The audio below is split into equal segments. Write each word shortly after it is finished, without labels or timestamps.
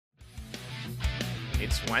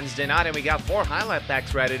It's Wednesday night and we got 4 highlight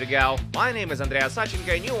packs ready to go. My name is Andreas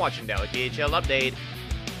Sachinka and you're watching the KHL update.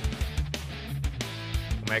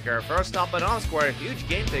 To make our first stop at On-Square, a huge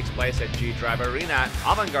game takes place at G-Drive Arena.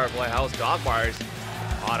 Avant-Garde play hosts Dog Bars.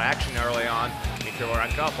 Hot action early on. Mikhail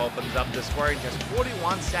Voronkov opens up the score in just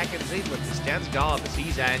 41 seconds in with his 10th goal of the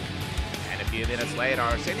season. And a few minutes later,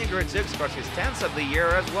 Arsenij Gritsuk scores his 10th of the year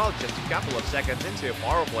as well, just a couple of seconds into a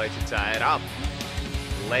power play to tie it up.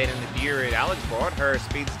 Late in the period, Alex Broadhurst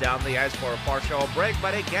speeds down the ice for a partial break,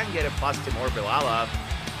 but he can't get it past Timur Bilalov.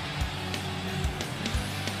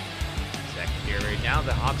 Second period now,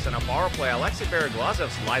 the Hawks on a power play. Alexei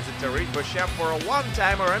Bereglazov slides it to Reed Bouchep for a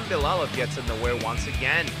one-timer, and Bilalov gets in the way once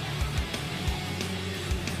again.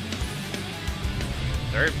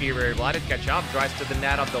 Third period, Vladimir Tkachov drives to the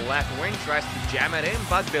net of the left wing, tries to jam it in,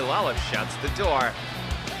 but Bilalov shuts the door.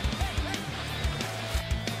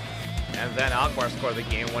 And then Akbar scored the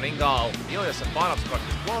game-winning goal. Ilya Safonov scored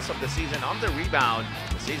his 12th of the season on the rebound.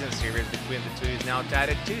 The season series between the two is now tied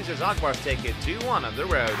at 2 as Akbars take it 2-1 on the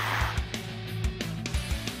road.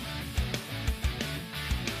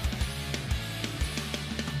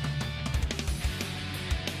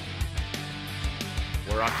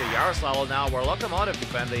 We're up to Yaroslavl now, where Lokomotiv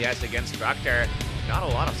defend the ice against Traktor. Not a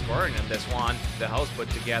lot of scoring in this one. The host put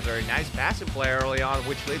together a nice passing play early on,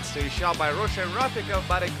 which leads to a shot by Rushan Ropikov,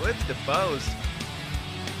 but it clips the post.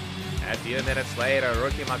 A few minutes later,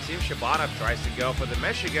 rookie Maxim Shabanov tries to go for the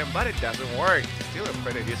Michigan, but it doesn't work. Still a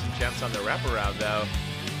pretty decent chance on the wraparound, though.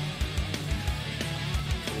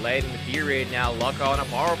 Late in the period now, Loko on a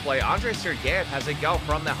power play. Andrei Sergeyev has a go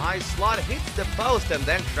from the high slot, hits the post, and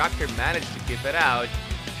then Traktor managed to keep it out.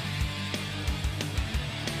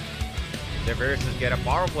 The Versus get a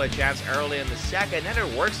power play chance early in the second, and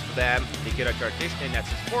it works for them. Nikita Kartishny nets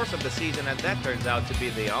his 4th of the season, and that turns out to be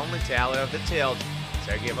the only tally of the tilt.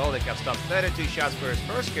 Sergei Voldikov stopped 32 shots for his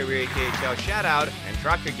first career KHL shutout, and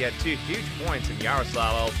Traktor get 2 huge points in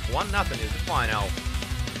Yaroslavl. 1-0 is the final.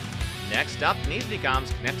 Next up,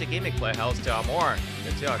 Nizhny-Kamsk Neftegimik play host to Amur.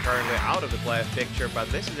 The two are currently out of the playoff picture, but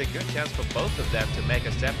this is a good chance for both of them to make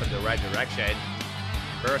a step in the right direction.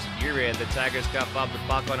 First period, the Tigers cuff up the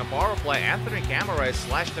puck on a power play. Anthony Camara is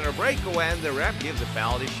slashed on a breakaway, and the ref gives a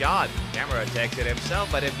penalty shot. Camara takes it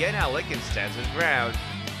himself, but Evgeny Alikin stands his ground.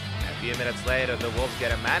 A few minutes later, the Wolves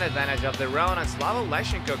get a man advantage of their own, and Slava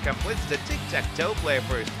Leshenko completes the tic-tac-toe play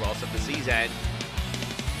for his 12th of the season.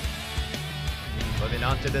 Moving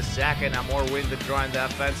on to the second, Amur win the draw in the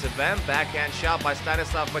offensive end. Backhand shot by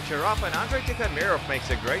Stanislav Bacharov, and Andrei Tikhomirov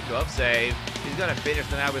makes a great glove save. He's going to finish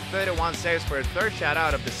the night with 31 saves for his 3rd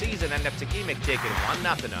shutout of the season, and Neftegimik take it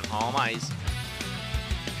 1-0 on home ice.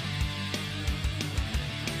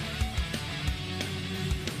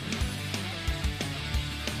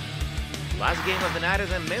 Last game of the night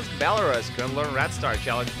is in Minsk, Belarus. Kundler Red Star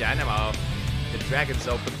challenge Dynamo. The Dragons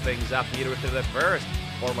open things up midway through the first.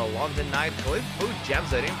 Former London Knight Cliff Booth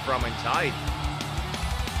jams it in from inside.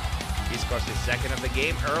 He scores his 2nd of the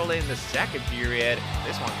game early in the second period.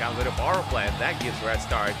 This one comes with a power play, and that gives Red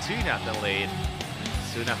Star a 2-0 lead.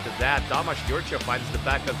 Soon after that, Tomasz Jurčo finds the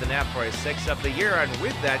back of the net for his 6th of the year, and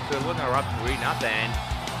with that, Kundler are up 3-0.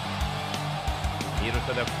 Near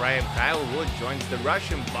to the frame, Kyle Wood joins the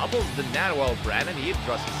rush and bubbles the net, while Brandon Eve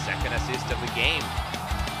draws his 2nd assist of the game.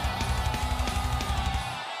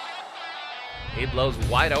 He blows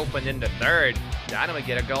wide open in the third. Dynamo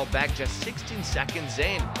get a goal back just 16 seconds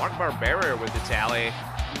in. Mark Barbera with the tally.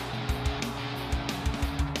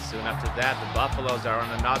 Soon after that, the Buffaloes are on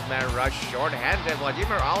an odd-man rush short-handed.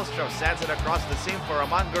 Vladimir Alstrov sends it across the seam for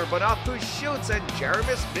Roman Gorbanov, who shoots, and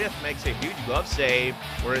Jeremy Smith makes a huge glove save.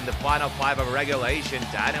 We're in the final 5 of regulation.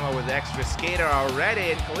 Dynamo with the extra skater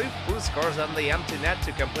already, and Cliff Booth scores on the empty net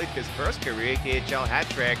to complete his 1st career KHL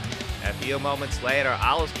hat-trick. A few moments later,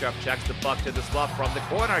 Alstrov chucks the puck to the slot from the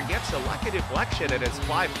corner, gets a lucky deflection, and it's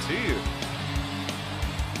 5-2.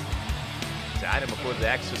 Dynamo put the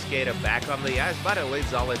extra skater back on the ice, but it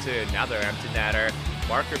leads only to another empty netter.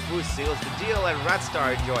 Marker Booth seals the deal, and Red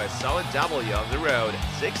Star enjoy a solid W on the road.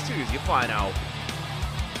 6-2 is your final.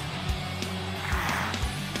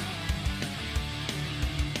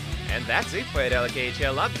 And that's it for the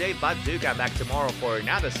KHL update, but do come back tomorrow for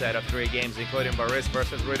another set of 3 games, including Boris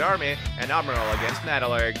versus Red Army and Admiral against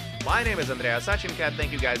Metallurg. My name is Andreas Sachinka.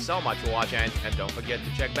 Thank you guys so much for watching, and don't forget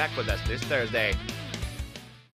to check back with us this Thursday.